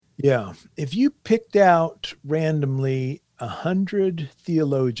Yeah. If you picked out randomly 100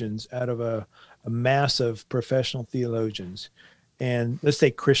 theologians out of a mass of professional theologians, and let's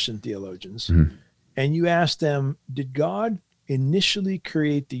say Christian theologians, Mhm. and you asked them, did God initially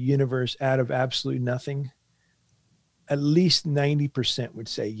create the universe out of absolute nothing? At least 90% would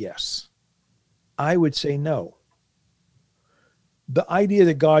say yes. I would say no. The idea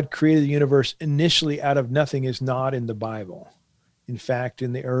that God created the universe initially out of nothing is not in the Bible. In fact,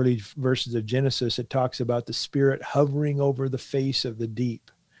 in the early verses of Genesis, it talks about the Spirit hovering over the face of the deep.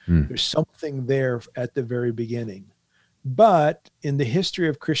 Mm. There's something there at the very beginning. But in the history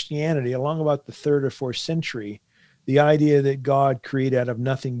of Christianity, along about the third or fourth century, the idea that God created out of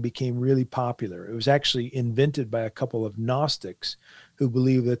nothing became really popular. It was actually invented by a couple of Gnostics who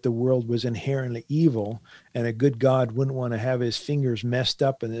believed that the world was inherently evil and a good God wouldn't want to have his fingers messed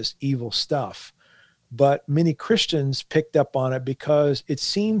up in this evil stuff. But many Christians picked up on it because it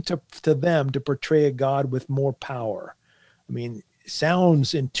seemed to them to portray a God with more power. I mean, it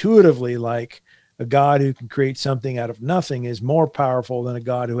sounds intuitively like a God who can create something out of nothing is more powerful than a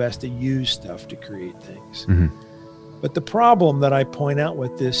God who has to use stuff to create things. Mhm. But the problem that I point out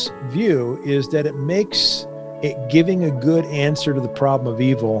with this view is that it makes it giving a good answer to the problem of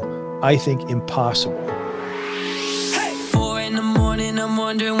evil, I think, impossible. Hey, 4 a.m, I'm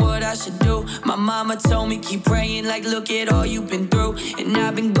wondering what I should do. My mama told me keep praying, like look at all you've been through. And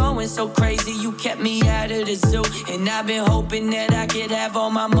I've been going so crazy, you kept me out of the zoo. And I've been hoping that I could have all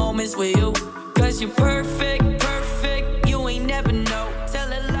my moments with you. Cause you're perfect, you ain't never know. Tell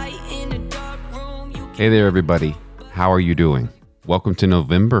a light in the dark room. Hey there, everybody. How are you doing? Welcome to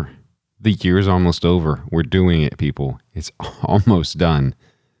November. The year's almost over. We're doing it, people. It's almost done.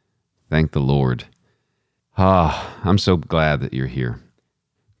 Thank the Lord. I'm so glad that you're here.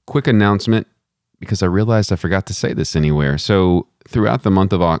 Quick announcement, because I realized I forgot to say this anywhere. So throughout the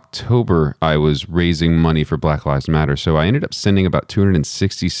month of October, I was raising money for Black Lives Matter. So I ended up sending about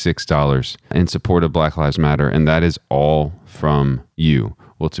 $266 in support of Black Lives Matter, and that is all from you.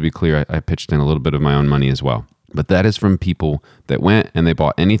 Well, to be clear, I pitched in a little bit of my own money as well. But that is from people that went and they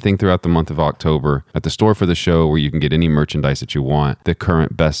bought anything throughout the month of October at the store for the show, where you can get any merchandise that you want. The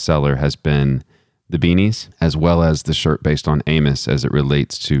current bestseller has been the beanies, as well as the shirt based on Amos as it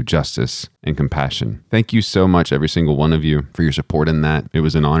relates to justice and compassion. Thank you so much, every single one of you, for your support in that. It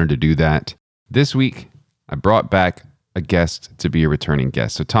was an honor to do that. This week, I brought back a guest to be a returning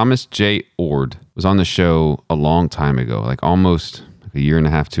guest. So Thomas J. Oord was on the show a long time ago, like almost a year and a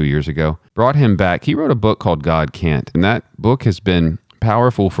half, 2 years ago. Brought him back. He wrote a book called God Can't, and that book has been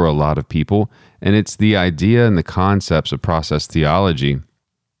powerful for a lot of people. And it's the idea and the concepts of process theology,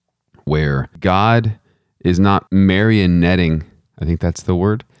 where God is not marionetting, I think that's the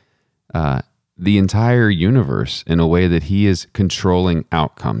word, the entire universe in a way that he is controlling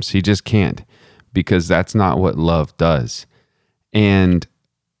outcomes. He just can't, because that's not what love does. And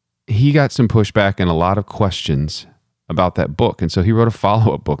he got some pushback and a lot of questions about that book. And so he wrote a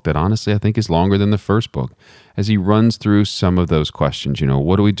follow-up book that honestly I think is longer than the first book, as he runs through some of those questions. You know,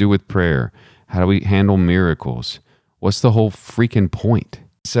 what do we do with prayer? How do we handle miracles? What's the whole freaking point?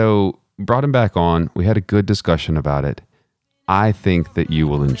 So brought him back on. We had a good discussion about it. I think that you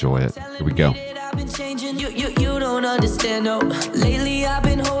will enjoy it. Here we go. You don't understand, no. Lately I've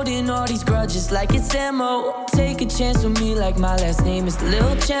been holding all these grudges like it's ammo. Take a chance with me like my last name is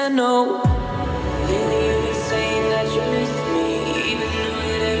Lil Chano. Lately you've been saying that you miss me, even though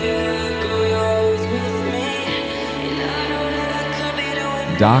that everywhere I go you're always with me. And I know that I could be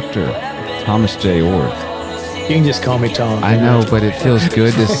doing Dr. Thomas J. Oord. You can just call me Tom. I know, but it feels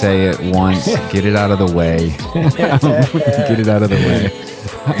good to say it once. Get it out of the way. Get it out of the way.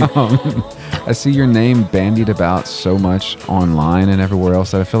 I see your name bandied about so much online and everywhere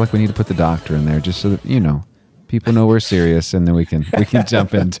else that I feel like we need to put the doctor in there, just so that, you know, people know we're serious, and then we can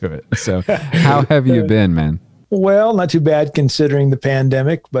jump into it. So how have you been, man? Well, not too bad considering the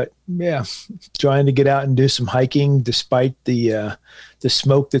pandemic, but yeah, trying to get out and do some hiking despite the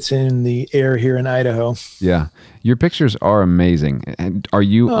smoke that's in the air here in Idaho. Yeah, your pictures are amazing. And are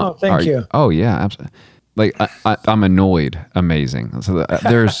you? Oh, thank you. Oh yeah, absolutely. Like I'm annoyed. Amazing. So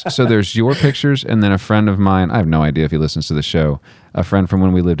there's your pictures, and then a friend of mine. I have no idea if he listens to the show. A friend from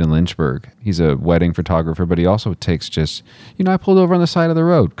when we lived in Lynchburg. He's a wedding photographer, but he also takes just, you know, I pulled over on the side of the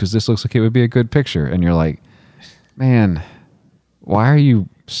road because this looks like it would be a good picture, and you're like, man, why are you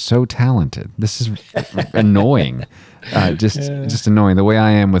so talented? This is annoying. Just annoying. The way I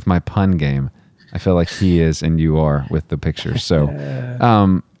am with my pun game, I feel like he is and you are with the pictures. So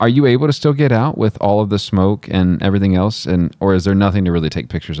are you able to still get out with all of the smoke and everything else? Or is there nothing to really take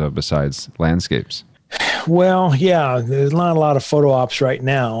pictures of besides landscapes? Well, yeah, there's not a lot of photo ops right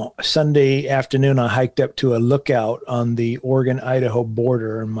now. Sunday afternoon, I hiked up to a lookout on the Oregon-Idaho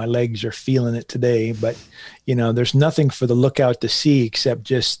border, and my legs are feeling it today. But, there's nothing for the lookout to see except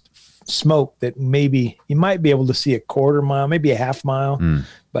just smoke that maybe you might be able to see a quarter mile, maybe a half mile.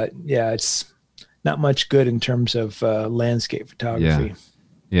 But yeah, it's not much good in terms of landscape photography.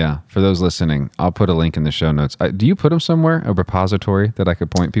 Yeah. For those listening, I'll put a link in the show notes. Do you put them somewhere, a repository that I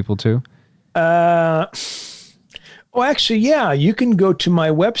could point people to? Well, actually, yeah, you can go to my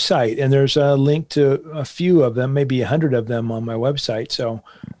website and there's a link to a few of them, maybe 100 of them on my website. So,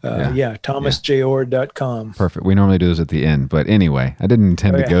 thomasjord.com. Perfect. We normally do those at the end, but anyway, I didn't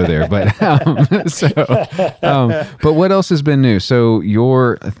intend to go there, but, but what else has been new? So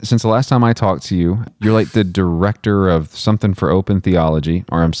since the last time I talked to you, you're like the director of something for Open Theology,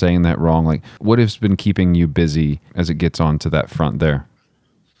 or I'm saying that wrong. Like, what has been keeping you busy as it gets on to that front there?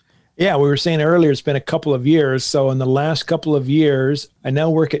 Yeah, we were saying earlier, it's been a couple of years. So in the last couple of years, I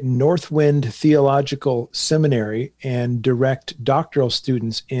now work at Northwind Theological Seminary and direct doctoral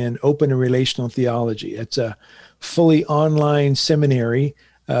students in open and relational theology. It's a fully online seminary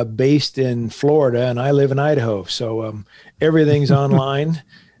based in Florida, and I live in Idaho. So everything's online,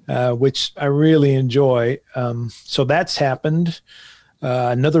 which I really enjoy. So that's happened.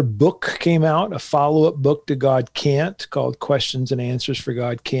 Another book came out, a follow-up book to God Can't, called Questions and Answers for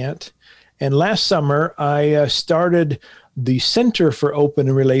God Can't. And last summer, I started the Center for Open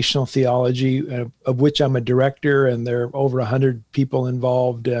and Relational Theology, of which I'm a director, and there are over 100 people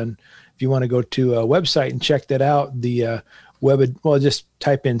involved. And if you want to go to a website and check that out, just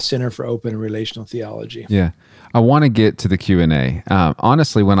type in Center for Open and Relational Theology. Yeah. I want to get to the Q&A.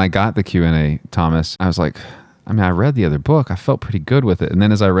 Honestly, when I got the Q&A, Thomas, I was like, I read the other book. I felt pretty good with it. And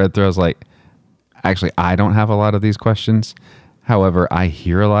then as I read through, I was like, actually, I don't have a lot of these questions. However, I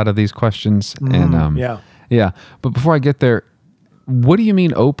hear a lot of these questions. Yeah. But before I get there, what do you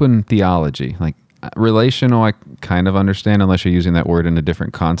mean open theology? Like relational, I kind of understand unless you're using that word in a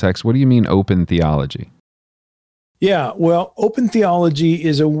different context. What do you mean open theology? Yeah, well, open theology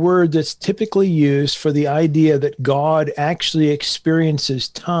is a word that's typically used for the idea that God actually experiences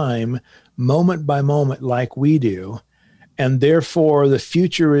time moment by moment like we do, and therefore the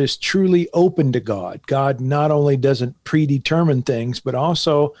future is truly open to God. God not only doesn't predetermine things, but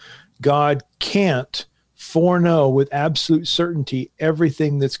also God can't foreknow with absolute certainty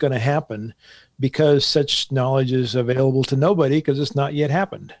everything that's going to happen, because such knowledge is available to nobody because it's not yet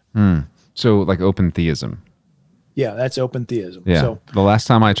happened. So like open theism. Yeah, that's open theism. Yeah. So the last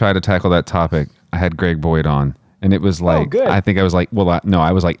time I tried to tackle that topic, I had Greg Boyd on, and it was like, I think I was like,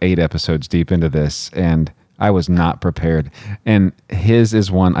 I was like 8 episodes deep into this, and I was not prepared. And his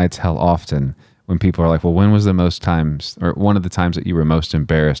is one I tell often when people are like, well, when was the most times, or one of the times that you were most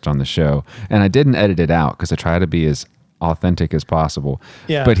embarrassed on the show? And I didn't edit it out because I try to be as authentic as possible.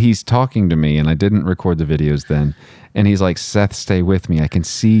 Yeah. But he's talking to me, and I didn't record the videos then. And he's like, Seth, stay with me. I can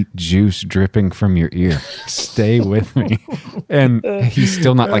see juice dripping from your ear. Stay with me. And he's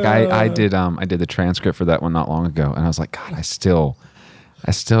still not like, I did the transcript for that one not long ago. And I was like, God, it still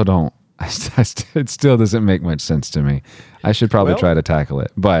doesn't make much sense to me. I should probably try to tackle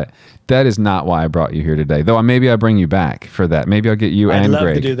it. But that is not why I brought you here today. Though maybe I bring you back for that. Maybe I'll get you and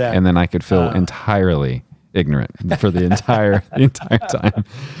Greg. To do that. And then I could feel entirely ignorant for the entire time.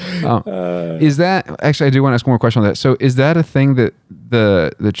 Is that actually? I do want to ask one more question on that. So, is that a thing that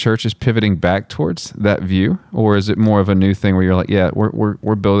the church is pivoting back towards, that view, or is it more of a new thing where you're like, yeah,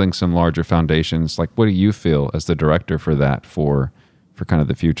 we're building some larger foundations? Like, what do you feel as the director for that for kind of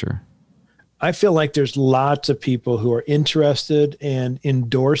the future? I feel like there's lots of people who are interested and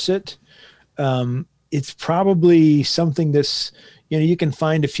endorse it. It's probably something that's, you can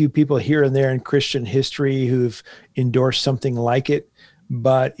find a few people here and there in Christian history who've endorsed something like it,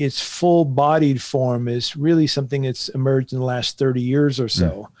 but its full-bodied form is really something that's emerged in the last 30 years or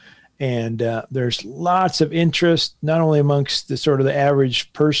so. And there's lots of interest, not only amongst the sort of the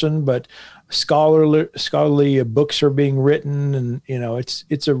average person, but scholarly books are being written, and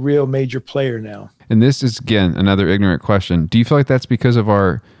it's a real major player now. And this is, again, another ignorant question. Do you feel like that's because of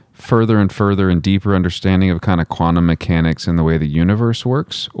our further and deeper understanding of kind of quantum mechanics and the way the universe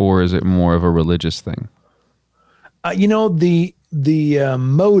works, or is it more of a religious thing? The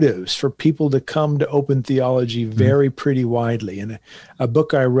motives for people to come to open theology vary pretty widely. And a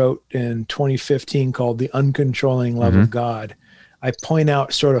book I wrote in 2015 called The Uncontrolling Love of God, I point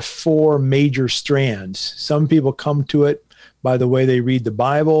out sort of 4 major strands. Some people come to it by the way they read the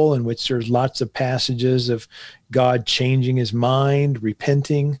Bible, in which there's lots of passages of God changing his mind,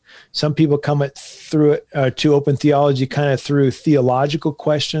 repenting. Some people come through it to open theology kind of through theological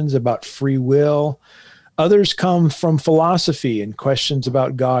questions about free will. Others come from philosophy and questions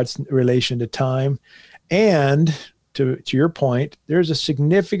about God's relation to time. And to your point, there's a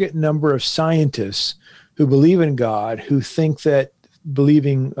significant number of scientists who believe in God, who think that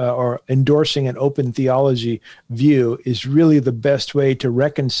believing or endorsing an open theology view is really the best way to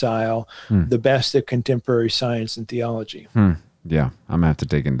reconcile the best of contemporary science and theology. Yeah, I'm going to have to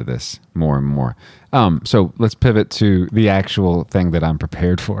dig into this more and more. So let's pivot to the actual thing that I'm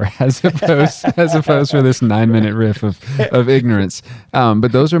prepared for as opposed for this 9-minute riff of ignorance.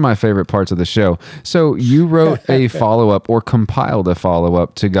 But those are my favorite parts of the show. So you wrote a follow-up or compiled a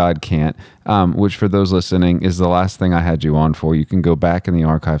follow-up to God Can't, which for those listening is the last thing I had you on for. You can go back in the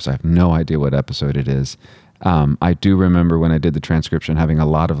archives. I have no idea what episode it is. I do remember when I did the transcription having a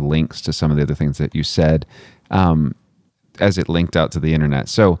lot of links to some of the other things that you said. As it linked out to the internet.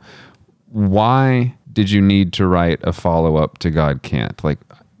 So why did you need to write a follow-up to God Can't? Like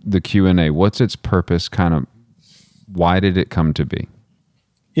the Q&A, what's its purpose? Kind of, why did it come to be?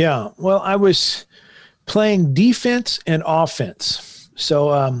 Yeah, well, I was playing defense and offense.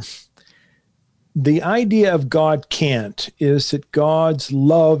 So the idea of God Can't is that God's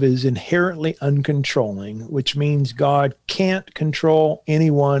love is inherently uncontrolling, which means God can't control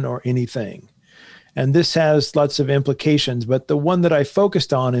anyone or anything. And this has lots of implications, but the one that I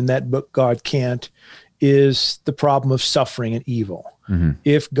focused on in that book, God Can't, is the problem of suffering and evil. Mm-hmm.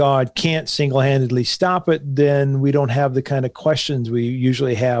 If God can't single-handedly stop it, then we don't have the kind of questions we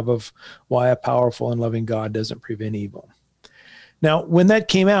usually have of why a powerful and loving God doesn't prevent evil. Now, when that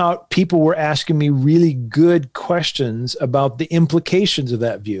came out, people were asking me really good questions about the implications of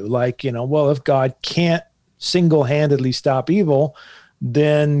that view. Like, well, if God can't single-handedly stop evil,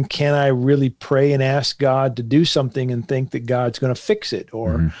 then can I really pray and ask God to do something and think that God's going to fix it?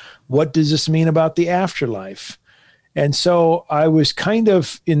 Or what does this mean about the afterlife? And so I was kind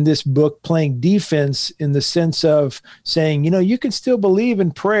of in this book playing defense in the sense of saying, you can still believe in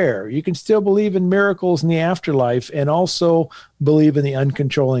prayer. You can still believe in miracles in the afterlife and also believe in the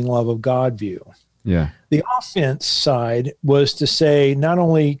uncontrolling love of God view. Yeah. The offense side was to say, not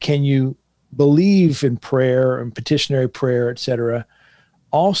only can you believe in prayer and petitionary prayer, et cetera,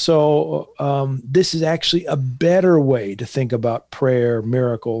 also, this is actually a better way to think about prayer,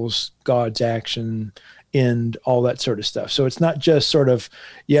 miracles, God's action, and all that sort of stuff. So it's not just sort of,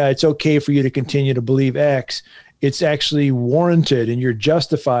 it's okay for you to continue to believe X. It's actually warranted and you're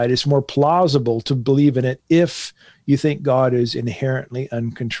justified. It's more plausible to believe in it if you think God is inherently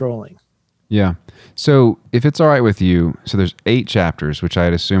uncontrolling. Yeah. So if it's all right with you, so there's 8 chapters, which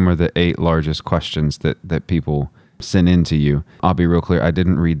I'd assume are the 8 largest questions that people sent in to you. I'll be real clear. I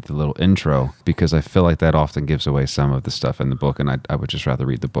didn't read the little intro because I feel like that often gives away some of the stuff in the book, and I would just rather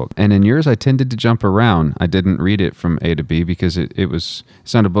read the book. And in yours, I tended to jump around. I didn't read it from A to B because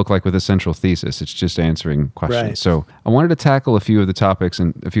it's not a book like with a central thesis. It's just answering questions. Right. So I wanted to tackle a few of the topics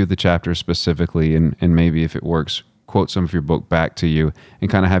and a few of the chapters specifically, and maybe if it works, quote some of your book back to you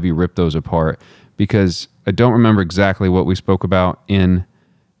and kind of have you rip those apart, because I don't remember exactly what we spoke about in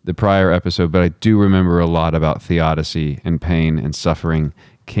the prior episode, but I do remember a lot about theodicy and pain and suffering,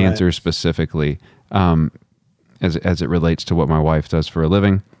 cancer specifically, as it relates to what my wife does for a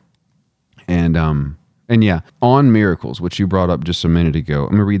living. And yeah, on miracles, which you brought up just a minute ago, I'm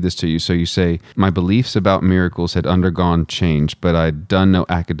going to read this to you. So you say, my beliefs about miracles had undergone change, but I'd done no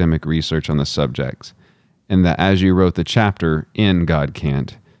academic research on the subject. And that as you wrote the chapter in God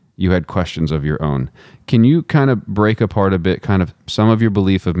Can't, you had questions of your own. Can you kind of break apart a bit, kind of some of your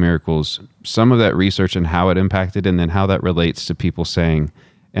belief of miracles, some of that research and how it impacted, and then how that relates to people saying,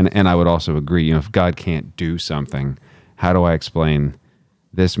 and I would also agree, if God can't do something, how do I explain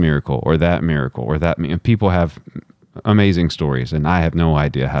this miracle or that miracle or that? And people have amazing stories, and I have no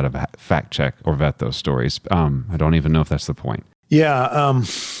idea how to fact check or vet those stories. I don't even know if that's the point. Yeah,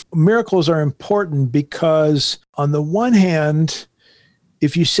 miracles are important because on the one hand,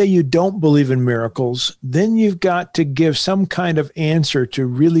 if you say you don't believe in miracles, then you've got to give some kind of answer to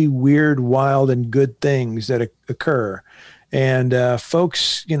really weird, wild, and good things that occur. And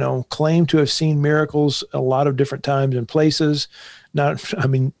folks, claim to have seen miracles a lot of different times and places.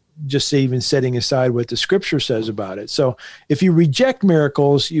 Just even setting aside what the scripture says about it. So if you reject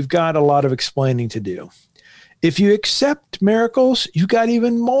miracles, you've got a lot of explaining to do. If you accept miracles, you've got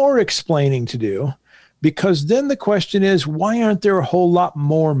even more explaining to do. Because then the question is, why aren't there a whole lot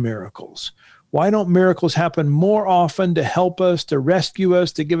more miracles? Why don't miracles happen more often to help us, to rescue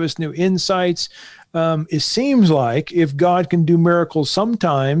us, to give us new insights? it seems like if God can do miracles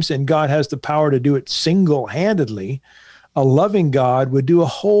sometimes and God has the power to do it single-handedly, a loving God would do a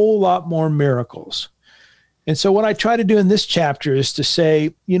whole lot more miracles. And so what I try to do in this chapter is to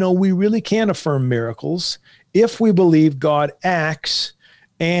say, we really can affirm miracles if we believe God acts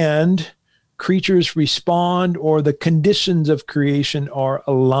and creatures respond or the conditions of creation are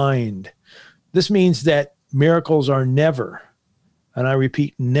aligned. This means that miracles are never, and I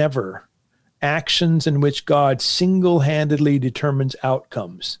repeat, never, actions in which God single-handedly determines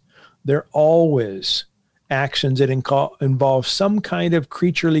outcomes. They're always actions that involve some kind of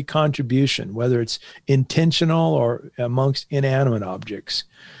creaturely contribution, whether it's intentional or amongst inanimate objects.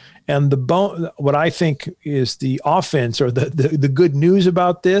 And what I think is the offense or the good news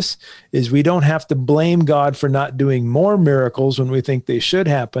about this is we don't have to blame God for not doing more miracles when we think they should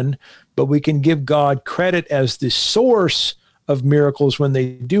happen, but we can give God credit as the source of miracles when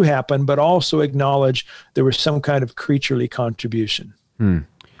they do happen, but also acknowledge there was some kind of creaturely contribution.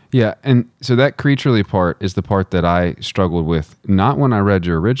 Yeah, and so that creaturely part is the part that I struggled with, not when I read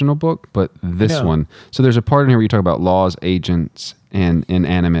your original book, but this one. So there's a part in here where you talk about laws, agents, and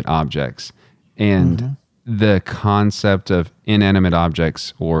inanimate objects. And the concept of inanimate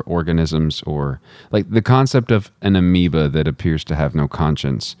objects or organisms, or like the concept of an amoeba that appears to have no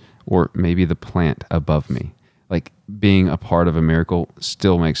conscience, or maybe the plant above me, like being a part of a miracle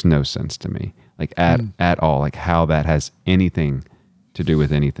still makes no sense to me, like at all, like how that has anything to do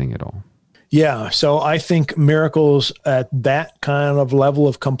with anything at all. Yeah. So I think miracles at that kind of level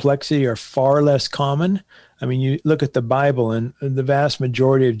of complexity are far less common. I mean, you look at the Bible and the vast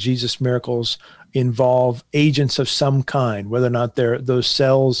majority of Jesus' miracles involve agents of some kind, whether or not they're those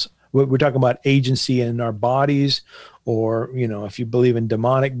cells. We're talking about agency in our bodies, or, if you believe in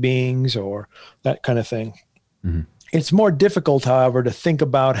demonic beings or that kind of thing. It's more difficult, however, to think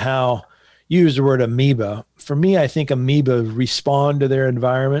about how you use the word amoeba. For me, I think amoeba respond to their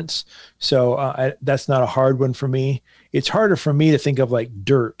environments. So that's not a hard one for me. It's harder for me to think of like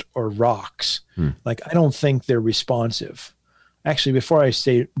dirt or rocks. Like, I don't think they're responsive. Actually, before I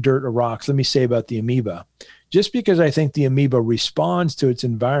say dirt or rocks, let me say about the amoeba. Just because I think the amoeba responds to its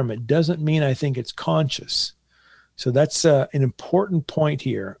environment doesn't mean I think it's conscious. So that's an important point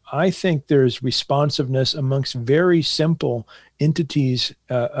here. I think there's responsiveness amongst very simple entities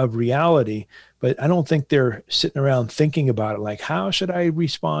of reality, but I don't think they're sitting around thinking about it like, how should I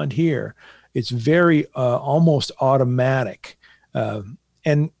respond here? It's very almost automatic.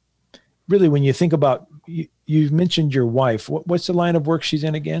 And really, when you think about, you've mentioned your wife. What's the line of work she's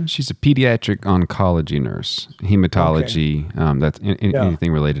in again? She's a pediatric oncology nurse, hematology, that's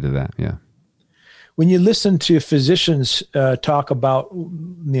anything related to that. Yeah. When you listen to physicians talk about,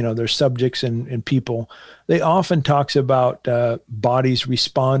 their subjects and people, they often talks about bodies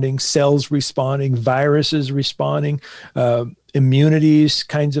responding, cells responding, viruses responding, immunities,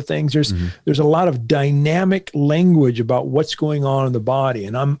 kinds of things. There's a lot of dynamic language about what's going on in the body.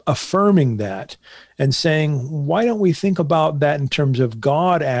 And I'm affirming that and saying, why don't we think about that in terms of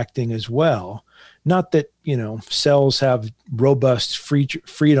God acting as well? Not that, cells have robust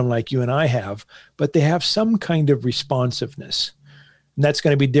freedom like you and I have, but they have some kind of responsiveness. And that's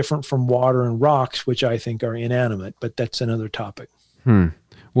going to be different from water and rocks, which I think are inanimate, but that's another topic.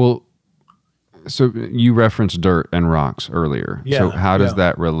 Well, so you referenced dirt and rocks earlier. So how does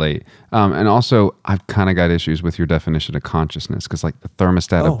that relate? And also, I've kind of got issues with your definition of consciousness, because like the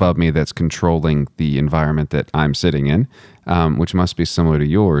thermostat above me that's controlling the environment that I'm sitting in, which must be similar to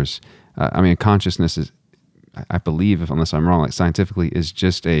yours. Consciousness is, I believe, unless I'm wrong, like scientifically, is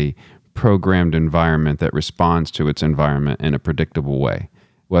just a programmed environment that responds to its environment in a predictable way,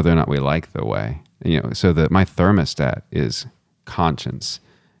 whether or not we like the way. So that my thermostat is conscience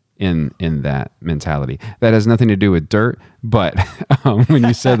in that mentality. That has nothing to do with dirt, but when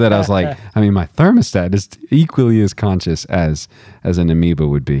you said that, I was like, my thermostat is equally as conscious as an amoeba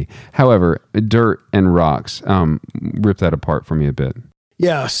would be. However, dirt and rocks, rip that apart for me a bit.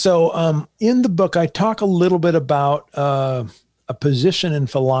 Yeah. So in the book, I talk a little bit about a position in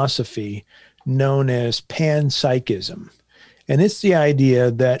philosophy known as panpsychism. And it's the idea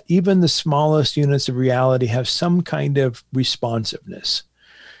that even the smallest units of reality have some kind of responsiveness.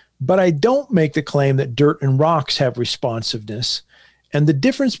 But I don't make the claim that dirt and rocks have responsiveness. And the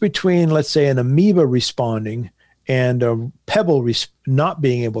difference between, let's say, an amoeba responding and a pebble not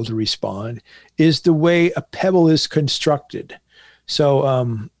being able to respond is the way a pebble is constructed.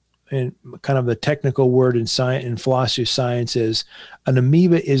 So, and kind of the technical word in science, in philosophy of science, is an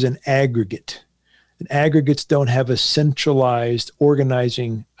amoeba is an aggregate. And aggregates don't have a centralized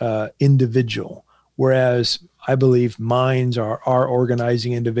organizing individual, Whereas I believe minds are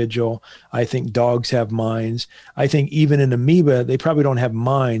organizing individual. I think dogs have minds. I think even an amoeba, they probably don't have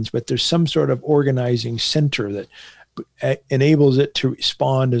minds, but there's some sort of organizing center that enables it to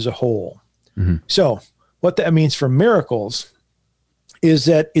respond as a whole. Mm-hmm. So what that means for miracles is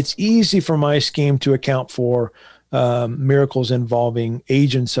that it's easy for my scheme to account for miracles involving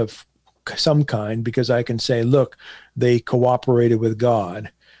agents of some kind, because I can say, look, they cooperated with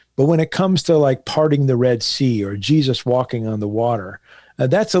God. But when it comes to like parting the Red Sea or Jesus walking on the water,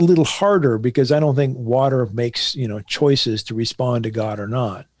 that's a little harder, because I don't think water makes, choices to respond to God or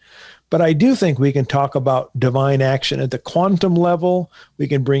not. But I do think we can talk about divine action at the quantum level. We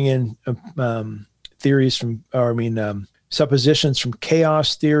can bring in theories suppositions from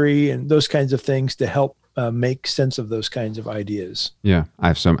chaos theory and those kinds of things to help make sense of those kinds of ideas. Yeah, I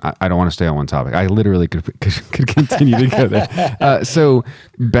have some. I don't want to stay on one topic. I literally could continue to go there. So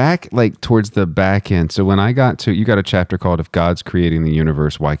back towards the back end. So when I got to, you got a chapter called "If God's Creating the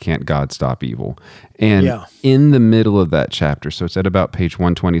Universe, Why Can't God Stop Evil?" And in the middle of that chapter, so it's at about page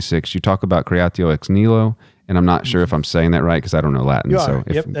 126, you talk about creatio ex nihilo. And I'm not sure if I'm saying that right, because I don't know Latin. So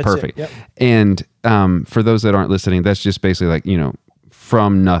perfect. Yep. And for those that aren't listening, that's just basically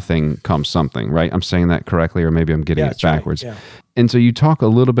from nothing comes something, right? I'm saying that correctly, or maybe I'm getting it backwards. Right. Yeah. And so you talk a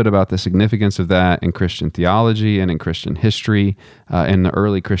little bit about the significance of that in Christian theology and in Christian history, in the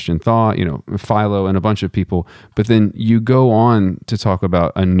early Christian thought, Philo and a bunch of people. But then you go on to talk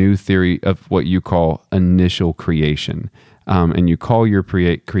about a new theory of what you call initial creation. And you call your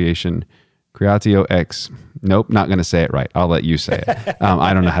creation creatio ex. Nope, not going to say it right. I'll let you say it.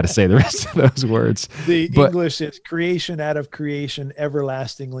 I don't know how to say the rest of those words. English is creation out of creation,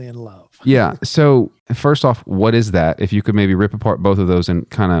 everlastingly in love. Yeah. So first off, what is that? If you could maybe rip apart both of those and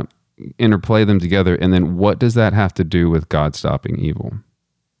kind of interplay them together. And then what does that have to do with God stopping evil?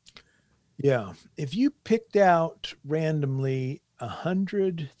 Yeah. If you picked out randomly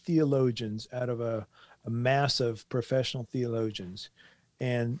 100 theologians out of a mass of professional theologians,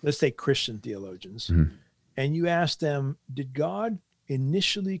 and let's say Christian theologians, mm-hmm. and you ask them, did God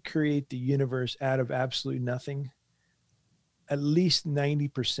initially create the universe out of absolute nothing? At least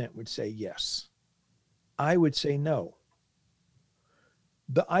 90% would say yes. I would say no.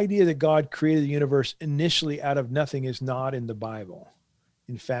 The idea that God created the universe initially out of nothing is not in the Bible.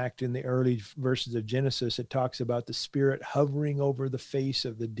 In fact, in the early verses of Genesis, it talks about the Spirit hovering over the face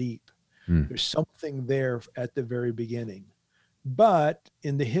of the deep. There's something there at the very beginning. But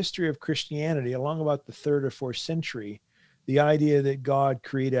in the history of Christianity, along about the 3rd or 4th century, the idea that God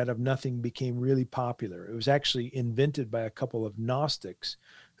created out of nothing became really popular. It was actually invented by a couple of Gnostics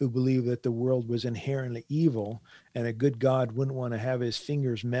who believed that the world was inherently evil, and a good God wouldn't want to have his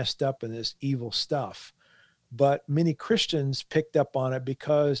fingers messed up in this evil stuff. But many Christians picked up on it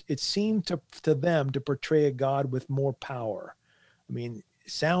because it seemed to them to portray a God with more power. I mean,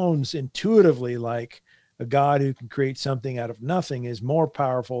 it sounds intuitively like a God who can create something out of nothing is more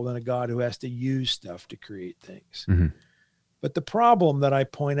powerful than a God who has to use stuff to create things. Mm-hmm. But the problem that I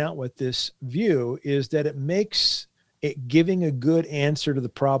point out with this view is that it makes it giving a good answer to the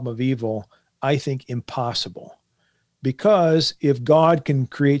problem of evil, I think, impossible. Because if God can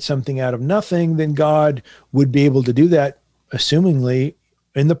create something out of nothing, then God would be able to do that, assumingly,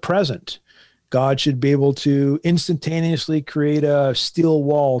 in the present. God should be able to instantaneously create a steel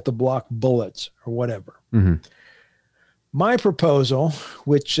wall to block bullets or whatever. Mm-hmm. My proposal,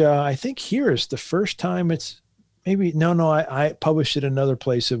 which I think here is the first time it's I published it another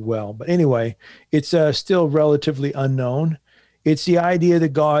place as well. But anyway, it's still relatively unknown. It's the idea that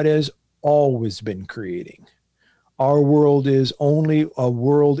God has always been creating. Our world is only a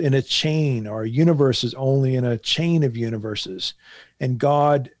world in a chain. Our universe is only in a chain of universes. And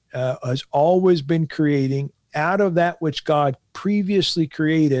God has always been creating out of that which God previously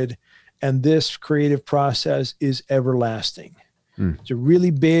created. And this creative process is everlasting. It's a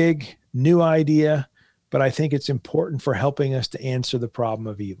really big new idea, but I think it's important for helping us to answer the problem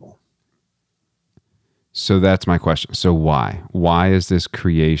of evil. So that's my question. So why? Why is this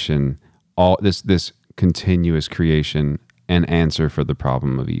creation, all this continuous creation, an answer for the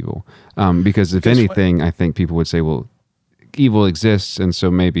problem of evil? Because if anything, I think people would say, well, evil exists, and so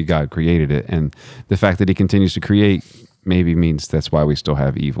maybe God created it. And the fact that he continues to create maybe means that's why we still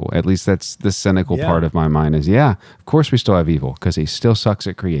have evil. At least that's the cynical part of my mind is, of course we still have evil because he still sucks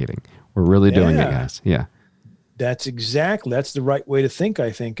at creating. We're really doing it, guys. Yeah. That's the right way to think,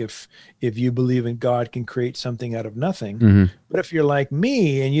 I think, if you believe in God can create something out of nothing. Mm-hmm. But if you're like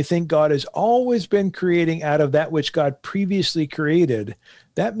me and you think God has always been creating out of that which God previously created,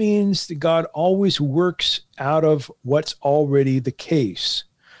 that means that God always works out of what's already the case.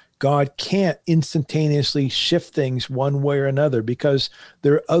 God can't instantaneously shift things one way or another because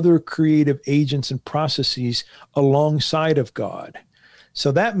there are other creative agents and processes alongside of God.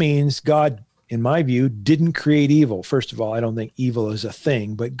 So that means God, in my view, didn't create evil. First of all, I don't think evil is a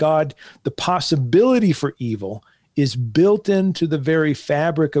thing, but God, the possibility for evil is built into the very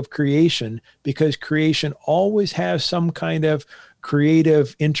fabric of creation because creation always has some kind of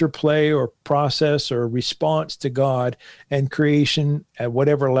creative interplay or process or response to God, and creation at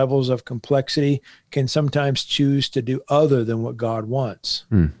whatever levels of complexity can sometimes choose to do other than what God wants.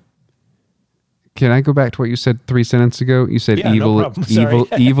 Can I go back to what you said 3 sentences ago? You said Yeah, no problem. Sorry.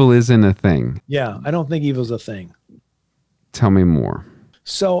 evil isn't a thing. Yeah, I don't think evil's a thing. Tell me more.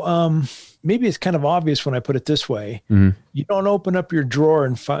 So maybe it's kind of obvious when I put it this way. Mhm. You don't open up your drawer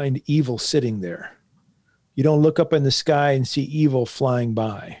and find evil sitting there. You don't look up in the sky and see evil flying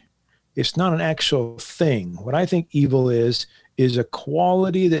by. It's not an actual thing. What I think evil is a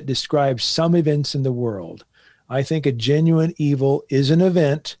quality that describes some events in the world. I think a genuine evil is an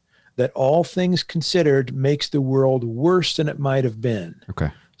event that, all things considered, makes the world worse than it might have been.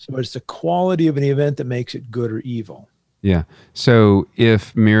 Okay. So it's the quality of an event that makes it good or evil. Yeah. So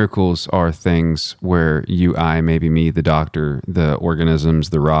if miracles are things where you, I, maybe me, the doctor, the organisms,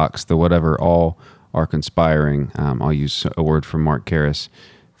 the rocks, the whatever, all are conspiring, I'll use a word from Mark Karras,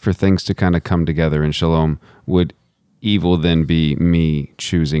 for things to kind of come together in shalom, would evil then be me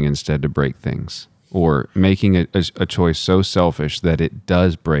choosing instead to break things, or making a choice so selfish that it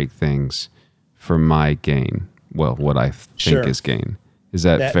does break things for my gain? Well, what I think is gain. Is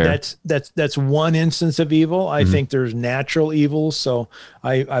that fair? That's one instance of evil. I think there's natural evils. So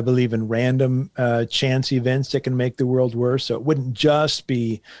I believe in random chance events that can make the world worse. So it wouldn't just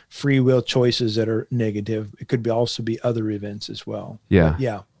be free will choices that are negative. It could also be other events as well. Yeah. But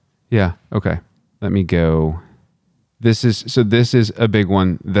yeah. Yeah. Okay. Let me go. This is a big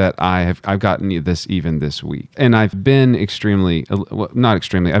one that I've gotten this even this week, and I've been not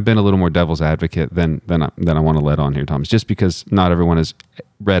extremely. I've been a little more devil's advocate than I want to let on here, Thomas, just because not everyone has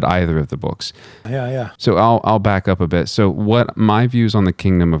read either of the books. Yeah. So I'll back up a bit. So what my views on the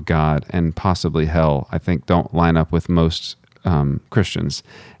kingdom of God and possibly hell, I think, don't line up with most Christians.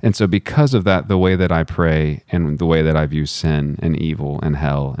 And so because of that, the way that I pray and the way that I view sin and evil and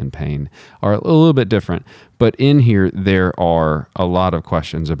hell and pain are a little bit different. But in here, there are a lot of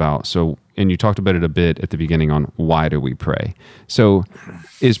questions about, and you talked about it a bit at the beginning on why do we pray? So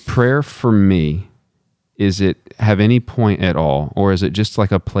is prayer for me, is it have any point at all? Or is it just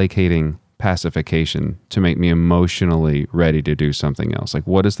like a placating pacification to make me emotionally ready to do something else? Like,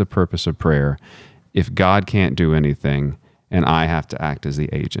 what is the purpose of prayer if God can't do anything and I have to act as the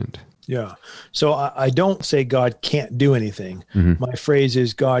agent? Yeah. So I don't say God can't do anything. My phrase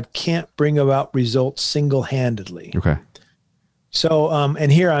is God can't bring about results single-handedly. Okay. So,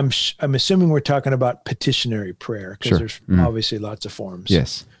 and here I'm assuming we're talking about petitionary prayer, because there's obviously lots of forms.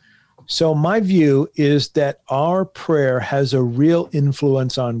 Yes. So my view is that our prayer has a real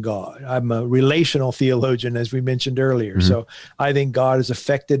influence on God. I'm a relational theologian, as we mentioned earlier. So I think God is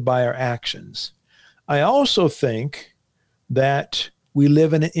affected by our actions. I also think that we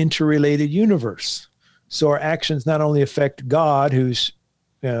live in an interrelated universe. So our actions not only affect God, who's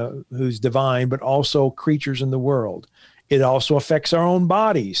divine, but also creatures in the world. It also affects our own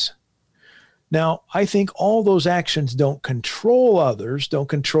bodies. Now, I think all those actions don't control others, don't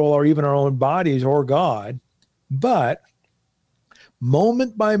control even our own bodies or God, but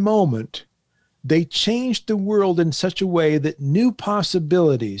moment by moment, they changed the world in such a way that new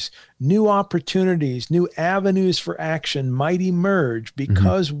possibilities, new opportunities, new avenues for action might emerge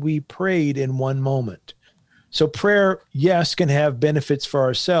because we prayed in one moment. So prayer, yes, can have benefits for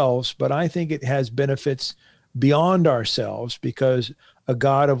ourselves, but I think it has benefits beyond ourselves because a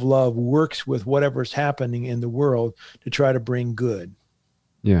God of love works with whatever's happening in the world to try to bring good.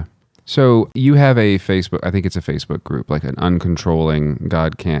 Yeah. So you have a Facebook, I think it's a Facebook group, like an uncontrolling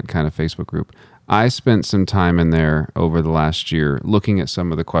God can't kind of Facebook group. I spent some time in there over the last year looking at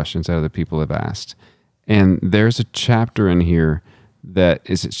some of the questions that other people have asked. And there's a chapter in here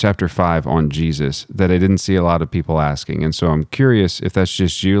it's chapter 5 on Jesus that I didn't see a lot of people asking. And so I'm curious if that's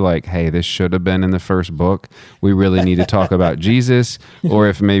just you, like, hey, this should have been in the first book. We really need to talk about Jesus. Or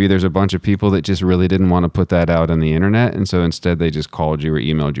if maybe there's a bunch of people that just really didn't want to put that out on the internet. And so instead they just called you or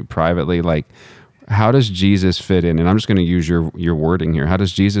emailed you privately. Like, how does Jesus fit in? And I'm just going to use your wording here. How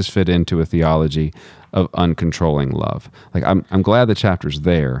does Jesus fit into a theology of uncontrolling love? Like, I'm glad the chapter's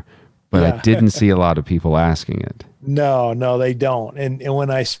there, but Yeah. I didn't see a lot of people asking it. No, they don't. And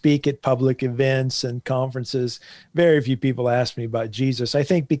when I speak at public events and conferences, very few people ask me about Jesus. I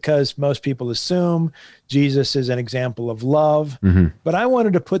think because most people assume Jesus is an example of love. Mm-hmm. But I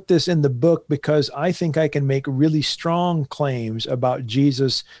wanted to put this in the book because I think I can make really strong claims about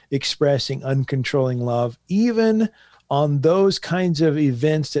Jesus expressing uncontrolling love, even on those kinds of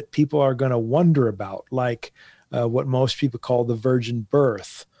events that people are going to wonder about, like what most people call the virgin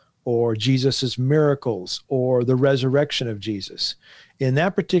birth, or Jesus's miracles, or the resurrection of Jesus. In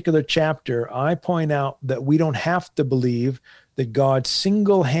that particular chapter, I point out that we don't have to believe that God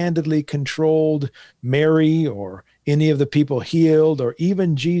single-handedly controlled Mary or any of the people healed, or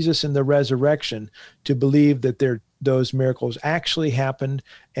even Jesus in the resurrection, to believe that those miracles actually happened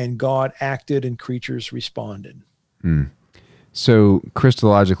and God acted and creatures responded. So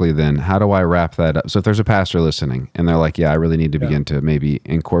Christologically then, how do I wrap that up? So if there's a pastor listening and they're like, I really need to begin to maybe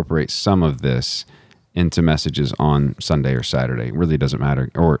incorporate some of this into messages on Sunday or Saturday, it really doesn't matter,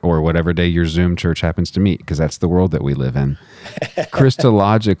 or whatever day your Zoom church happens to meet, because that's the world that we live in.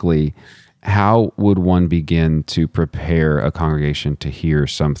 Christologically, how would one begin to prepare a congregation to hear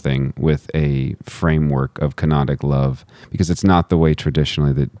something with a framework of kenotic love? Because it's not the way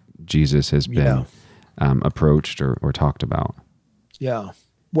traditionally that Jesus has been approached or talked about. Yeah.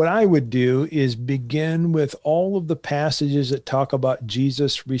 What I would do is begin with all of the passages that talk about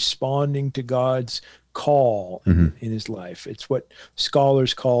Jesus responding to God's call in his life. It's what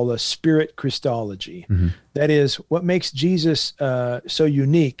scholars call a spirit Christology. That is, what makes Jesus so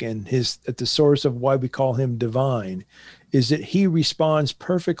unique and at the source of why we call him divine is that he responds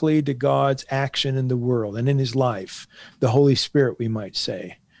perfectly to God's action in the world and in his life, the Holy Spirit, we might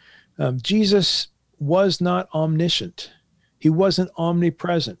say. Jesus was not omniscient. He wasn't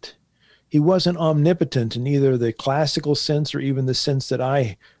omnipresent. He wasn't omnipotent in either the classical sense or even the sense that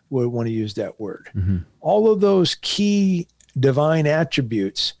I would want to use that word. All of those key divine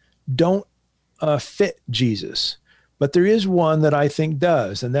attributes don't fit Jesus, but there is one that I think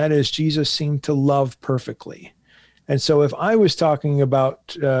does, and that is Jesus seemed to love perfectly. And so if I was talking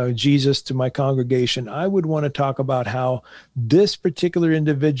about Jesus to my congregation, I would want to talk about how this particular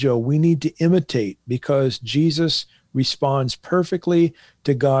individual we need to imitate, because Jesus responds perfectly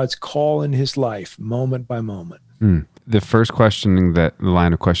to God's call in his life, moment by moment. The first the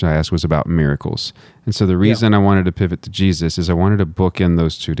line of question I asked was about miracles. And so the reason I wanted to pivot to Jesus is I wanted to bookend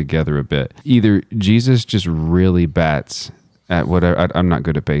those two together a bit. Either Jesus just really bats at whatever, I'm not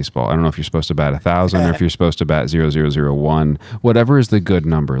good at baseball. I don't know if you're supposed to bat 1,000 or if you're supposed to bat 0,001. Whatever is the good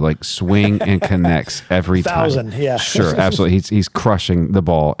number, like swing and connects every 1,000, time. yeah. Sure, absolutely. He's crushing the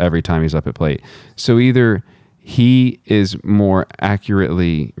ball every time he's up at plate. So either he is more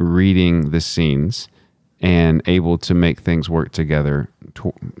accurately reading the scenes and able to make things work together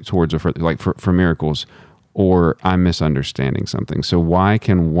towards for miracles, or I'm misunderstanding something. So why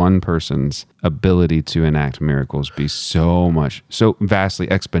can one person's ability to enact miracles be so vastly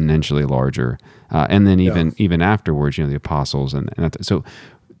exponentially larger? And then even afterwards, the apostles and so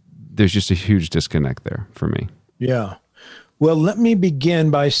there's just a huge disconnect there for me. Yeah. Well, let me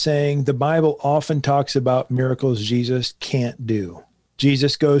begin by saying the Bible often talks about miracles Jesus can't do.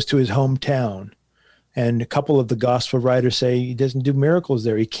 Jesus goes to his hometown, and a couple of the gospel writers say he doesn't do miracles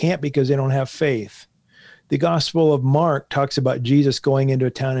there. He can't because they don't have faith. The Gospel of Mark talks about Jesus going into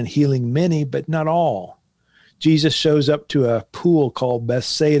a town and healing many, but not all. Jesus shows up to a pool called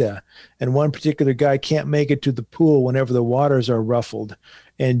Bethsaida, and one particular guy can't make it to the pool whenever the waters are ruffled,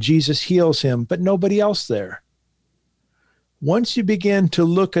 and Jesus heals him, but nobody else there. Once you begin to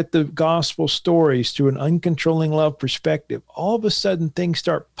look at the gospel stories through an uncontrolling love perspective, all of a sudden things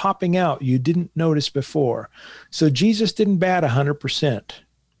start popping out you didn't notice before. So Jesus didn't bat 100%.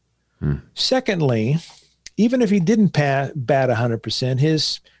 Secondly, even if he didn't bat 100%,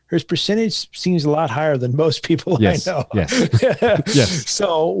 his percentage seems a lot higher than most people I know. Yes.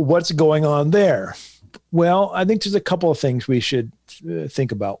 So what's going on there? Well, I think there's a couple of things we should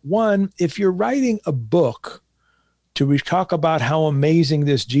think about. One, if you're writing a book to talk about how amazing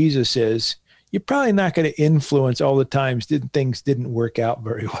this Jesus is, you're probably not going to influence all the times things didn't work out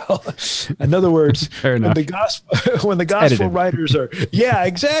very well. In other words, when the gospel writers are,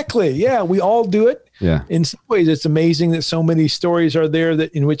 exactly. Yeah, we all do it. Yeah. In some ways, it's amazing that so many stories are there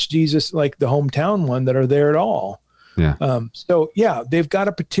that in which Jesus, like the hometown one, that are there at all. Yeah. They've got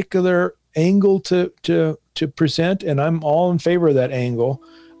a particular angle to present, and I'm all in favor of that angle.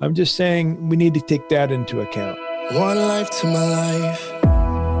 I'm just saying we need to take that into account. One life to my life.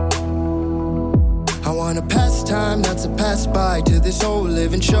 I want to pass time, not to pass by, to this old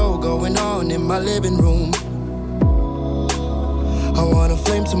living show going on in my living room. I want a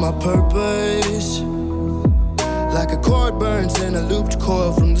flame to my purpose. Like a cord burns in a looped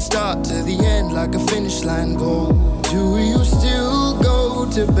coil from the start to the end, like a finish line goal. Do you still go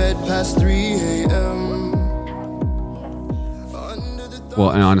to bed past 3 a.m.?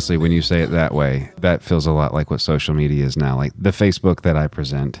 Well, and honestly, when you say it that way, that feels a lot like what social media is now. Like the Facebook that I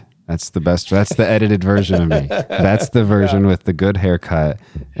present, that's the best. That's the edited version of me. That's the version with the good haircut,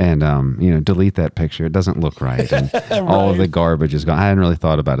 and delete that picture. It doesn't look right, and all of the garbage is gone. I hadn't really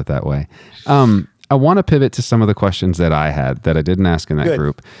thought about it that way. I want to pivot to some of the questions that I had that I didn't ask in that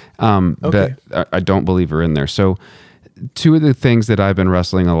group, that I don't believe are in there. So, two of the things that I've been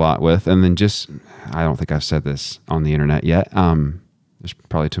wrestling a lot with, and then I don't think I've said this on the internet yet. There's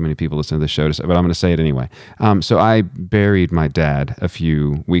probably too many people listening to this show to say, but I'm going to say it anyway. So I buried my dad a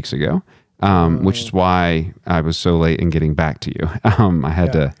few weeks ago, which is why I was so late in getting back to you. I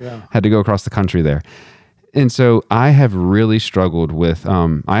had to go across the country there. And so I have really struggled with,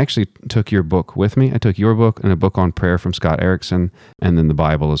 I actually took your book with me. I took your book and a book on prayer from Scott Erickson, and then the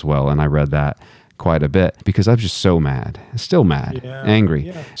Bible as well. And I read that quite a bit because I was just so mad, still mad, angry.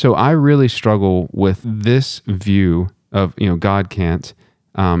 Yeah. So I really struggle with this view of, God can't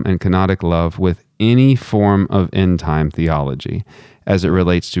and cannot love with any form of end time theology as it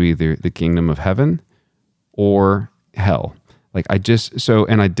relates to either the kingdom of heaven or hell. Like I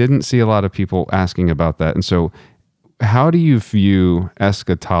didn't see a lot of people asking about that. And so how do you view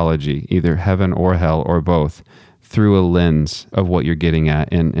eschatology, either heaven or hell or both, through a lens of what you're getting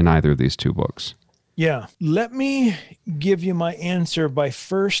at in either of these two books? Yeah. Let me give you my answer by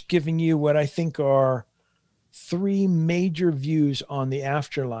first giving you what I think are 3 major views on the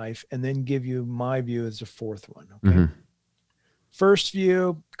afterlife, and then give you my view as a 4th one. Okay. Mm-hmm. First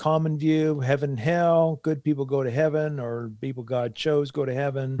view, common view, heaven, hell, good people go to heaven, or people God chose go to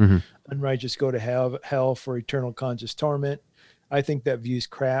heaven, mm-hmm. unrighteous go to hell for eternal conscious torment. I think that view's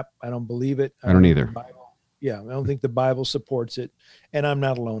crap. I don't believe it. I don't either. I don't think the Bible supports it, and I'm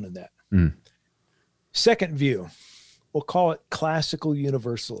not alone in that. Mm. Second view, we'll call it classical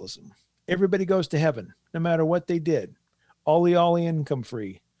universalism. Everybody goes to heaven, no matter what they did. Ollie income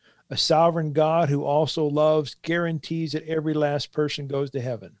free. A sovereign God who also loves guarantees that every last person goes to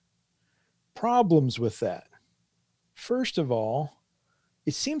heaven. Problems with that. First of all,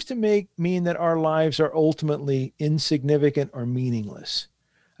 it seems to mean that our lives are ultimately insignificant or meaningless.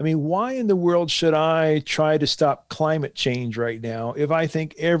 I mean, why in the world should I try to stop climate change right now if I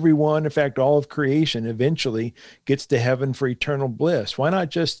think everyone, in fact, all of creation eventually gets to heaven for eternal bliss? Why not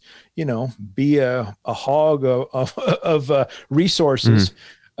just, be a hog of resources?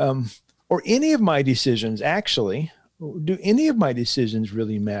 Or any of my decisions, actually, do any of my decisions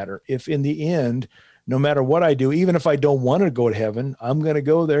really matter? If in the end, no matter what I do, even if I don't want to go to heaven, I'm going to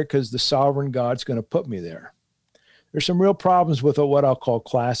go there because the sovereign God's going to put me there. There's some real problems with what I'll call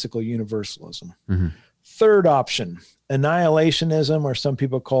classical universalism. Mm-hmm. Third option, annihilationism, or some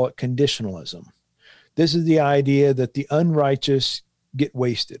people call it conditionalism. This is the idea that the unrighteous get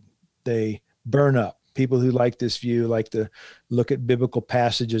wasted. They burn up. People who like this view like to look at biblical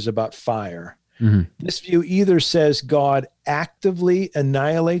passages about fire. Mm-hmm. This view either says God actively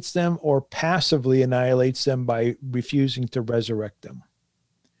annihilates them or passively annihilates them by refusing to resurrect them.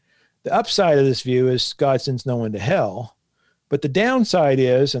 The upside of this view is God sends no one to hell, but the downside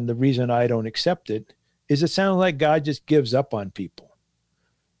is, and the reason I don't accept it, is it sounds like God just gives up on people.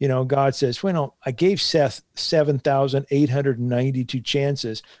 God says, I gave Seth 7,892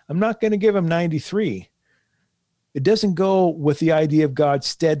 chances. I'm not going to give him 93. It doesn't go with the idea of God's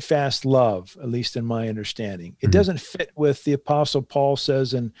steadfast love, at least in my understanding. It doesn't fit with the Apostle Paul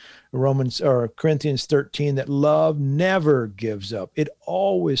says in Corinthians 13 that love never gives up. It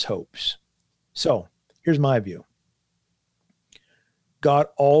always hopes. So here's my view. God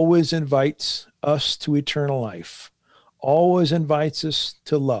always invites us to eternal life, always invites us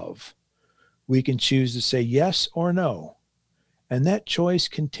to love. We can choose to say yes or no, and that choice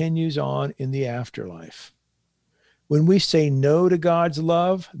continues on in the afterlife. When we say no to God's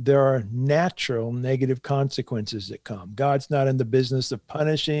love, there are natural negative consequences that come. God's not in the business of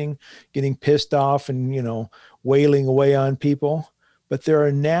punishing, getting pissed off and, wailing away on people. But there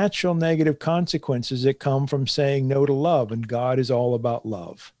are natural negative consequences that come from saying no to love, and God is all about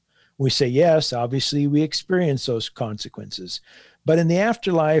love. When we say yes, obviously we experience those consequences. But in the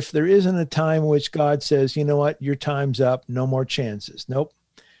afterlife, there isn't a time in which God says, you know what, your time's up, no more chances. Nope.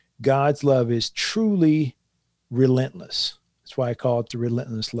 God's love is truly relentless. That's why I call it the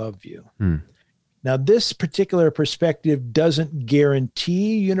relentless love view. Now, this particular perspective doesn't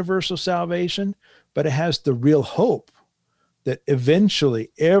guarantee universal salvation, but it has the real hope that eventually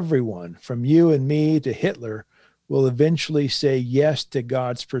everyone from you and me to Hitler will eventually say yes to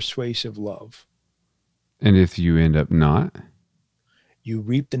God's persuasive love. And if you end up not? You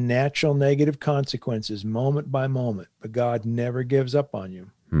reap the natural negative consequences moment by moment, but God never gives up on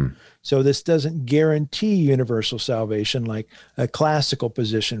you. So this doesn't guarantee universal salvation like a classical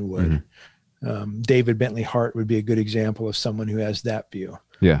position would. David Bentley Hart would be a good example of someone who has that view.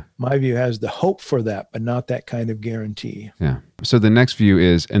 Yeah. My view has the hope for that, but not that kind of guarantee. Yeah. So the next view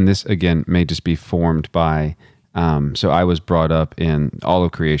is, and this again may just be formed by, so I was brought up in all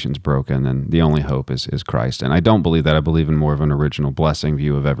of creation's broken and the only hope is Christ. And I don't believe that. I believe in more of an original blessing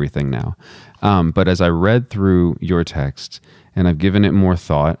view of everything now. But as I read through your text and I've given it more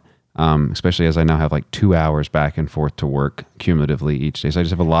thought, especially as I now have like 2 hours back and forth to work cumulatively each day. So I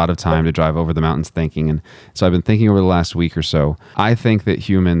just have a lot of time to drive over the mountains thinking. And so I've been thinking over the last week or so. I think that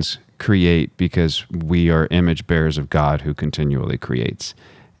humans create because we are image bearers of God who continually creates.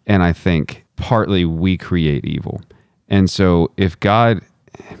 And I think partly we create evil. And so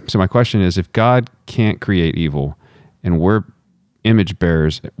my question is, if God can't create evil and we're image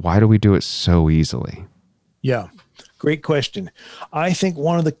bearers, why do we do it so easily? Yeah. Great question. I think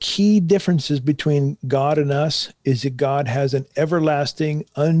one of the key differences between God and us is that God has an everlasting,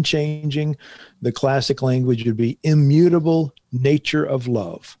 unchanging, the classic language would be immutable nature of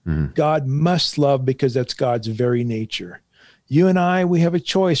love. God must love because that's God's very nature. You and I, we have a